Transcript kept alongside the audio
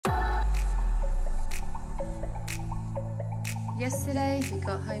Yesterday we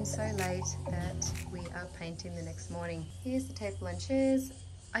got home so late that we are painting the next morning. Here's the table and chairs.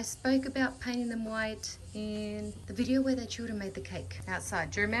 I spoke about painting them white in the video where the children made the cake outside.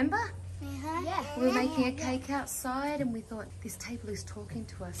 Do you remember? Yeah. We were making a cake outside and we thought, this table is talking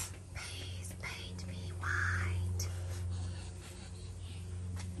to us. Please paint me white.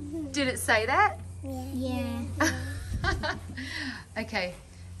 Did it say that? Yeah. Okay,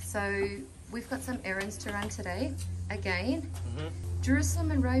 so we've got some errands to run today. Again,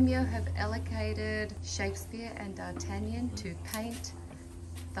 Jerusalem and Romeo have allocated Shakespeare and D'Artagnan to paint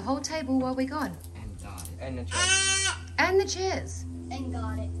the whole table while we're gone. And the chairs. And the chairs. And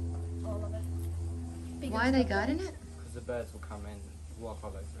got it. All of it. Because Why are they guarding it? Because the birds will come and walk all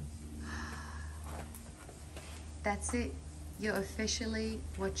over it. That's it. You're officially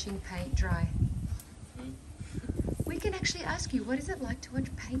watching paint dry. We can actually ask you, what is it like to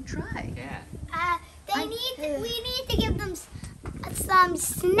watch paint dry? Yeah. we need to give them some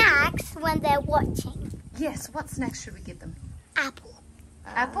snacks when they're watching. Yes, what snacks should we give them? Apple.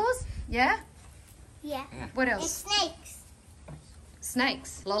 Apples? Yeah? Yeah. What And else? snakes.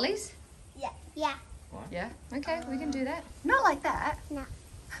 Snakes? Lollies? Yeah. Yeah. Yeah? Okay, we can do that. Not like that. No.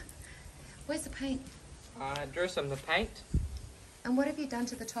 Where's the paint? I drew some of the paint. And what have you done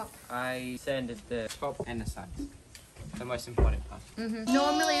to the top? I sanded the top and the sides. The most important part.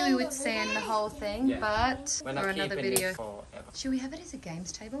 Normally we would sand the whole thing, Yeah. but We're for not another keeping video. it forever. Should we have it as a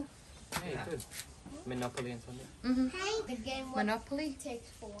games table? Yeah, good. Monopoly and something. The game Monopoly? takes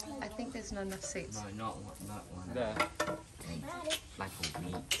 4. I think there's not enough seats. No, not one. There. Like a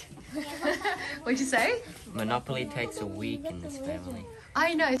week. What'd you say? Monopoly takes a week in this family.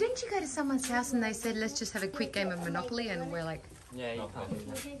 I know. Didn't you go to someone's house and they said, let's just have a quick game of Monopoly? And we're like, Yeah, you can't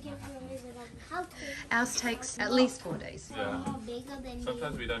do that. ours takes at least 4 days. Yeah.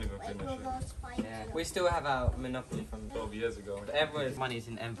 Sometimes we don't even finish it. Yeah. We still have our Monopoly from 12 years ago. Everyone's money's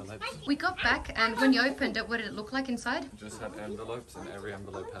in envelopes. We got back and when you opened it, what did it look like inside? Just had envelopes and every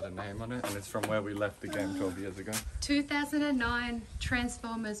envelope had a name on it. And it's from where we left the game 12 years ago. 2009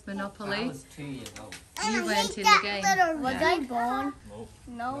 Transformers I Monopoly. was 2 years old. You weren't in the game. Was I born?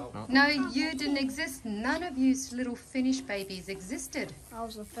 No. No. No, you didn't exist. None of you little Finnish babies existed. I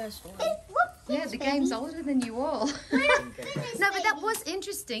was the first one. Yeah, the game's older than you all. No, but that was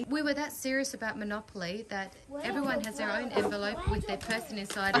interesting. We were that serious about Monopoly that everyone has their own envelope with their person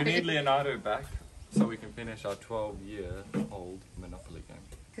inside. We need Leonardo back so we can finish our 12-year-old Monopoly game.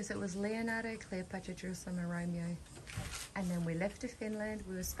 Because it was Leonardo, Cleopatra, Jerusalem and Romeo. And then we left to Finland.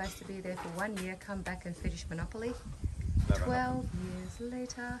 We were supposed to be there for 1 year, come back and finish Monopoly. Never 12 years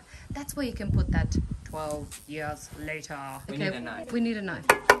later. That's where you can put that 12 years later. We need a knife. We need a knife.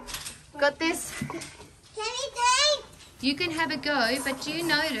 Got this? You can have a go, but do you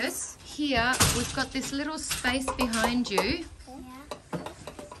notice here we've got this little space behind you.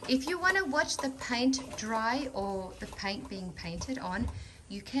 If you want to watch the paint dry or the paint being painted on,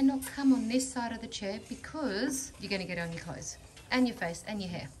 you cannot come on this side of the chair because you're going to get on your clothes and your face and your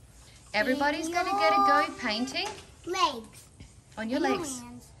hair. Everybody's going to get a go painting Legs. on your legs.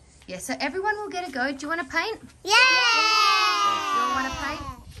 Yeah, so everyone will get a go. Do you want to paint? Yeah. You all want to paint?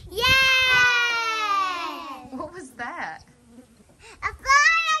 Yeah. What was that? A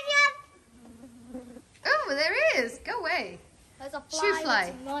fly. Oh, there is. Go away. There's a Shoe fly.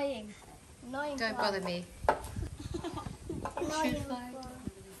 It's annoying. Annoying. Don't fly. bother me. Annoying Shoe fly.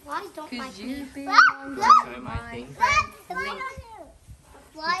 Flies don't like Because you me. belong to my my thing. friend Link.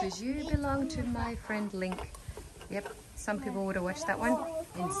 Flies. Because you belong to my friend Link. Yep, some people would have watched that one.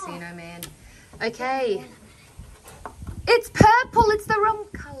 Encino Man. Okay. It's purple. It's the wrong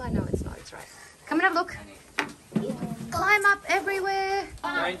colour. No, it's not. It's right. Come and have a look. Climb up everywhere.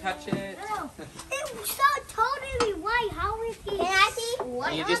 Don't touch it. It was so totally white. How is he? Can I see?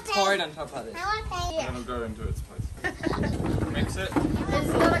 And you just pour it on top of it. I want to And it'll go into its place. Mix it. It's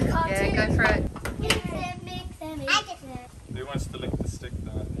not a cartoon. Yeah, go for it. Mix it. Who wants to lick the stick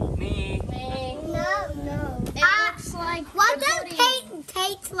down? Me. No. It looks like. What does paint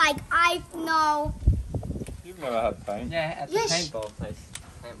taste like? I know. You've never had paint. Yeah, at the Yes. paintball place.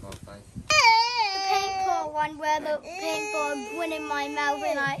 Paintball place. The paintball one where the paintball went in my mouth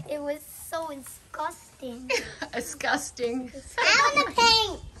and it was so disgusting. Disgusting. I want to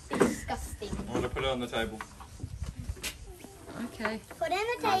paint. Disgusting. I want to put it on the table. Okay. Put it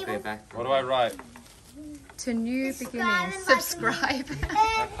on the I'll go table. back. What do I write? To new Subscribe beginnings. and like Subscribe.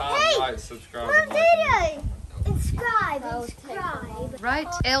 I can't write subscribe. and like video. Subscribe. Right,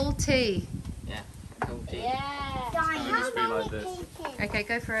 LT. Yeah. Cool. Yeah. It'll just be like this. Okay,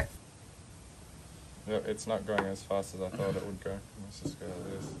 go for it. Yeah, it's not going as fast as I thought it would go. Let's just go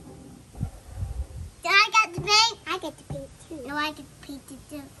like this. Did I get the paint? I get the paint too. No, like it painted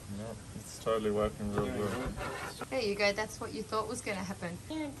too. No, it's totally working real good. There you go. That's what you thought was going to happen.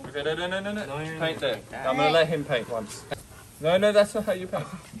 Okay, no. No, Paint there. like that. I'm gonna let him paint once. No, that's not how you paint.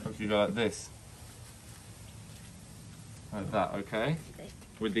 If you go like this. Like that, okay?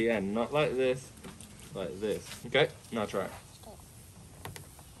 With the end, not like this. Like this. Okay, now try it.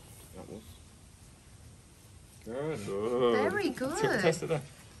 Good. Very good. Test it there.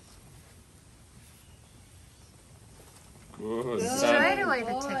 Good. Straight away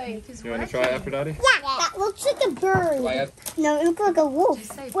the technique is You want working. to try it, Aphrodite? Yeah, that looks like a bird. Wait, No, it looks like a wolf. Did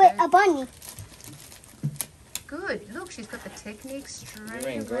you say Wait, bird? a bunny. Good. Look, she's got the technique straight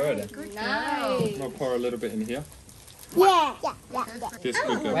Doing away. good. Good I'm gonna pour a little bit in here. Yeah. This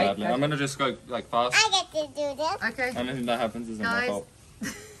could go Wait, badly. I'm gonna just go like fast. I get to do this. Okay. Anything that happens isn't my Guys. fault.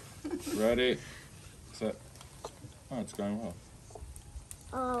 Ready, set. Oh, it's going well.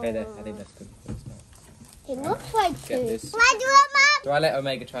 Okay, there. I think that's good. It looks like Get food. this. Can I do it, Mom? Do I let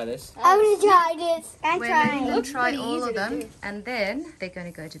Omega try this? I'm gonna try this. I'm We're letting them trying. try all of them, and then they're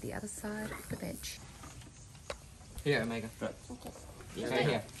going to go to the other side of the bench. Here, Omega. Okay,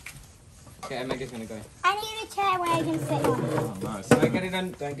 here. Okay, Omega's gonna go. I need a chair where I can sit on. Oh, nice. Don't get it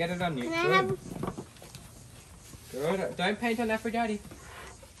on. Don't get it on you. Can I have? Good. Don't paint on Aphrodite.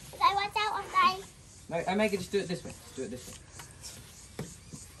 I want that one, guys. No, Omega, just do it this way. Just do it this way.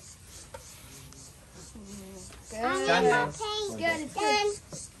 I Done need now. more paint. Good. Done.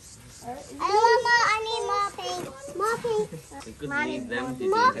 I want more. I need more paint. More paint. We could leave them to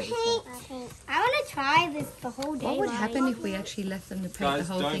More do it. paint. I want to try this the whole day. What would Mommy. happen if we actually left them to paint Guys,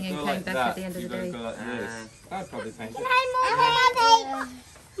 the whole don't thing and go came like back that. at the end of You the day? gotta go like this. I'd probably paint Can it. I have more paint?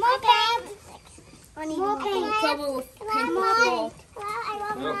 More paint. I need more paint. Trouble with More paint. Well, I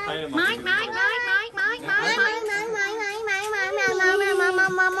want We more. don't paint 'em Mike, up. Mike, Mike, Mike, Mike, Mike,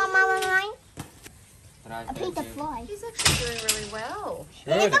 Mike. I paint the fly. He's actually doing really well.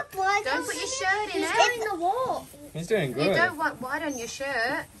 Good. The fly. Don't put your shirt in, It's eh? in the wall. He's doing You good. don't want white on your shirt.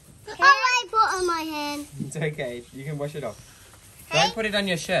 How do I put on my hand? It's okay. You can wash it off. Don't put it on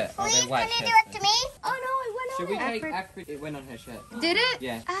your shirt. Or Please, the white can you shirt. do it to me? Oh no, it went Should on we it. take Aphro- Aphrodite? It went on her shirt. Did it?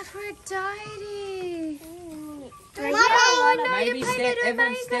 Yeah. Aphrodite. More Oh, paint. no, you Maybe painted everyone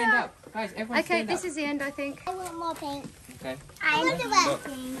Omega. stand up. Guys, everyone Okay, stand this up. is the end, I think. I want more paint. Okay. I want the Look.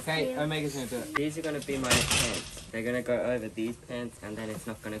 paint. Okay, Omega's gonna do it. These are gonna be my pants. They're gonna go over these pants, and then it's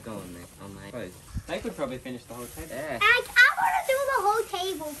not gonna go on my clothes. They could probably finish the whole table. Yeah. I want to do the whole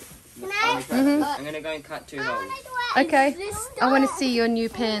table. Can I? I'm gonna go and cut 2 I holes. want to do it. Okay, This I want to see your new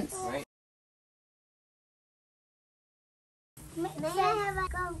pants. Right? May I have a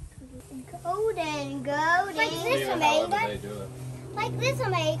golden? Like this, Even however Omega. they do it. Like this,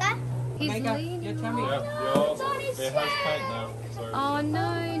 Omega. He's Omega, leaning. your tummy. Yep, it has paint now. Sorry. Oh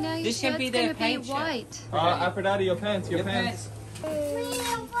no, now your This should shirt's be their gonna be paint shirt. white. Aphrodite, your pants, your Your pants. Please,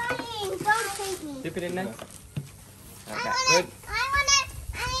 I'm flying. Don't take me. Dip it in there. I Okay, want good. it. I want it.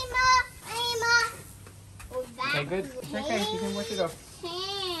 I need more. Oh, that Okay, good. It's okay. You can wash it off.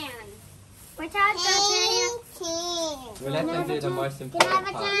 can. Watch out, Can. We'll let them do the most Can I important have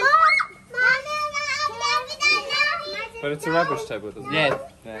a part. can? But it's a rubbish table, isn't it? Yeah.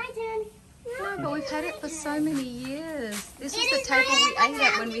 Yeah. My turn. No, but we've had it for so many years. This was the table we ate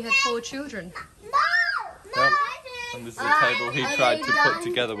at when we had 4 children. No. Yep. And this is the table he tried to put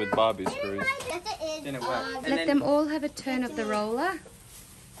together with Barbie screws. Didn't work. And Let then them all have a turn of the roller.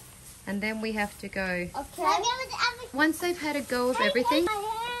 And then we have to go. Okay. Once they've had a go of everything,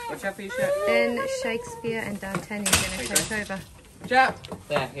 watch out for your shirt. then Shakespeare and D'Artagnan are going to take over. Watch out.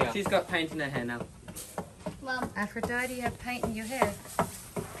 There, here. She's got paint in her hair now. Aphrodite, you have paint in your hair.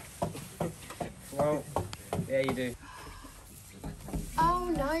 Well, yeah, you do.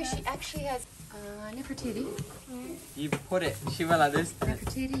 Oh no, she actually has. Nefertiti. You put it. She went like this.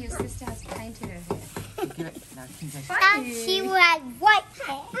 Nefertiti, your sister has paint in her hair. Give it. No, keep it. And she had white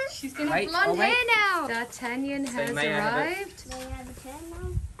hair. She's going to Wait, have blonde oh, wait. hair now. D'Artagnan So has may I have it? arrived. May I have a turn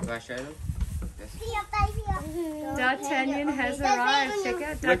now? Do I show them? D'Artagnan has arrived. Check out Look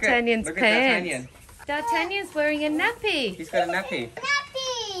at- D'Artagnan's look at pants. D'Artagnan. D'Artagnan's wearing a nappy. He's got a nappy.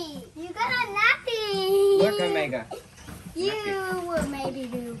 Nappy! You got a nappy! Look, Omega. You will maybe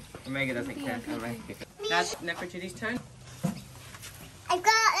do. Omega doesn't care. Omega. Now Nefertiti's turn. I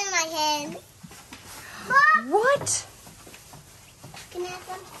got it in my hand. What? Can I have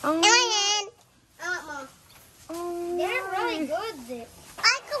some? Oh, In my hand. I want more. oh They're really good.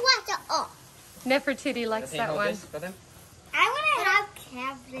 I could watch it all. Nefertiti likes Does he that hold one. this for them? I want to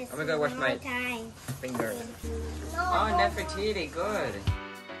have this I'm gonna go wash my time. finger. No, Oh, Nefertiti, good.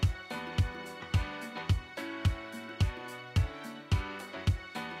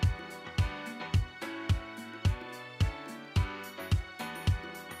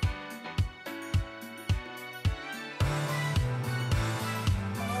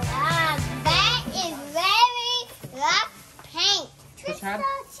 Chad?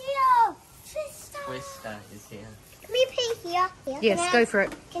 Twister is here. Can we paint here? Yes, go for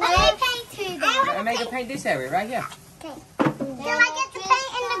it. Can I paint too then? And make a paint this area right here. Can I get the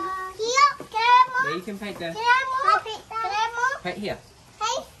paint in the here? Can I have more? Yeah, you can paint there. Can I have more? Can I have more? Paint here.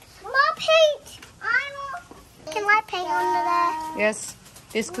 Paint? More paint! Can I paint under there? Yes,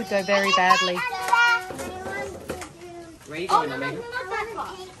 this could go very badly. Where are you going, Omega? No,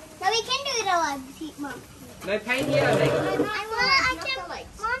 we can do it all. Mom. No paint here, Omega.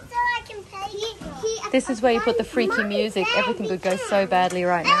 I can paint. This is where you put the freaky music. Everything could go so badly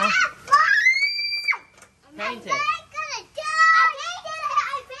right now. Paint it.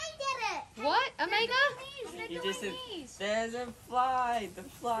 What, Omega? You just said, there's a fly. The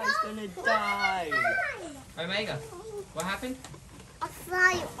fly's gonna die. Omega, what happened? A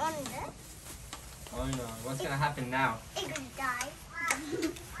fly under. Oh no, what's gonna happen now? It's gonna die.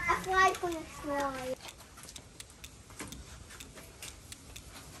 A fly's gonna fly.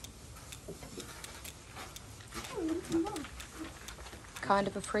 Kind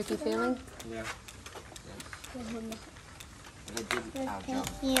of a freaky feeling. Yeah. We did our job.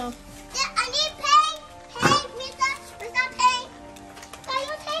 Yeah, I need paint. Paint. Where's that paint? God,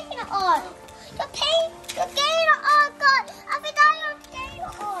 you're taking it on. The paint. You're getting it on. God, I forgot you're getting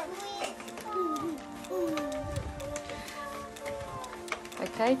it on.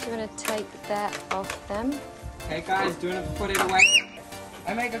 Okay, do you want to take that off them? Okay guys, do you want to put it away?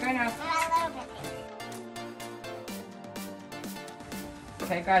 Omega, go now.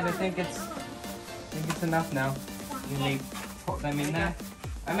 Okay guys, I think it's enough now. You need to put them in there.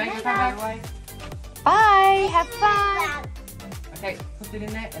 Omega, come back away. Bye, have fun. Okay, put it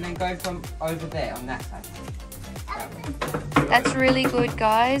in there and then go from over there on that side. That way. That's really good,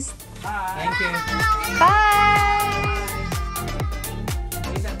 guys. Thank you. Bye.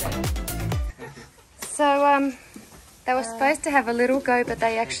 Leave that there. So, they were supposed to have a little go, but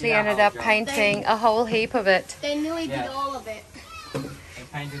they actually ended up painting a whole heap of it. They nearly Yeah. did all of it. They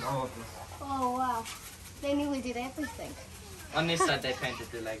painted all of this. Oh wow. They nearly did everything. On this side they painted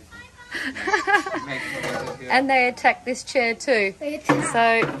the legs. And they attacked this chair too.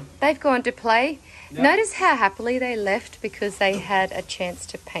 So, they've gone to play. Yep. Notice how happily they left because they had a chance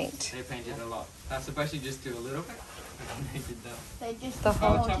to paint. They painted a lot. They're supposed to just do a little bit. And they did They just The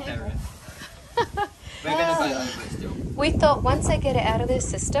whole whole top area. We're going to go over it still. We thought once they get it out of their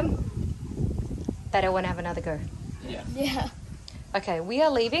system, they don't want to have another go. Yeah. Yeah. Okay, we are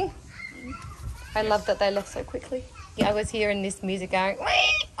leaving. I love that they left so quickly. Yeah, I was hearing this music going.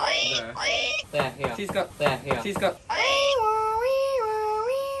 There. There, here. She's got. There, here. She's got.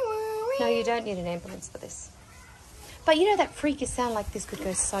 No, you don't need an ambulance for this. But you know that freaky sound like this could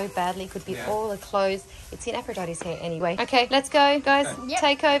go so badly. Could be Yeah. all the clothes. It's in Aphrodite's hair anyway. Okay, let's go, guys. Yep.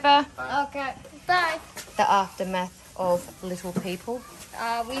 Take over. Okay. Bye. The aftermath of little people.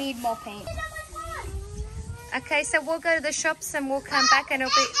 We need more paint. Okay, so we'll go to the shops and we'll come back and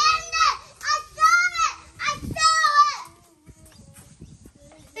it'll be...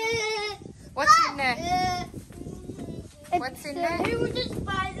 What's in there? What's in there? Who would just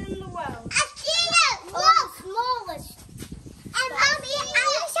buy them in the world? I see it. Look, smallest.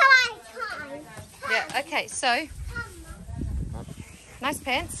 Yeah, okay, so... Nice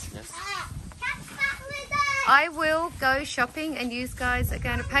pants. Yes. I will go shopping and you guys are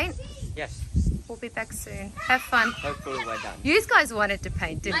going to paint. Yes. We'll be back soon. Have fun. Hopefully we're done. You guys wanted to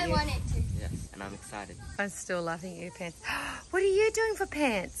paint, didn't I you? wanted to. Yes. And I'm excited. I'm still laughing at you, pants. What are you doing for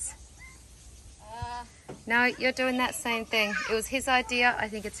pants? No, you're doing that same thing. It was his idea. I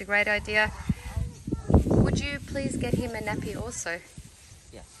think it's a great idea. Would you please get him a nappy also?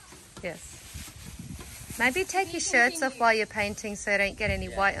 Yes. Yes. Maybe take your shirts off while you're painting so you don't get any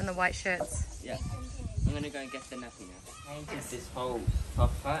white on the white shirts. Yes. I'm gonna go and get the nappy now. I painted this whole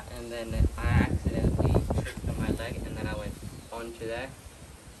sofa and then I accidentally tripped on my leg and then I went onto there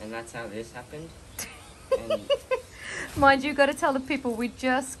and that's how this happened. And Mind you, got to tell the people we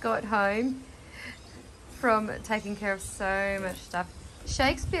just got home from taking care of so much stuff.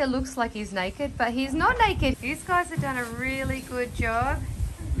 Shakespeare looks like he's naked, but he's not naked. These guys have done a really good job.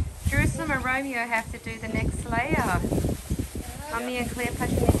 Jerusalem and Romeo have to do the next layer. Mummy and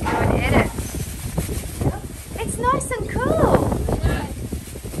Cleopatra need to go and edit. It's nice and cool.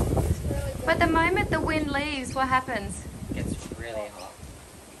 But the moment the wind leaves, what happens? it gets really hot.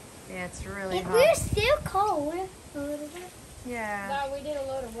 Yeah, it's really We're hot. still cold. A little bit. Yeah. No, we did a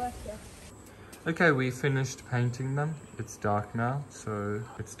lot of work here. Okay, we finished painting them. It's dark now, so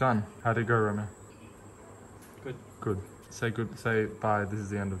it's done. How'd it go, Romeo? Good. Good. Say bye. This is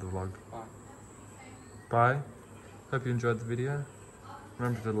the end of the vlog. Bye. Bye. Hope you enjoyed the video.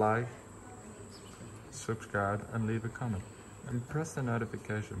 Remember to like, subscribe, and leave a comment. And press the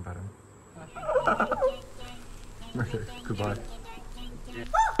notification button. Okay, goodbye.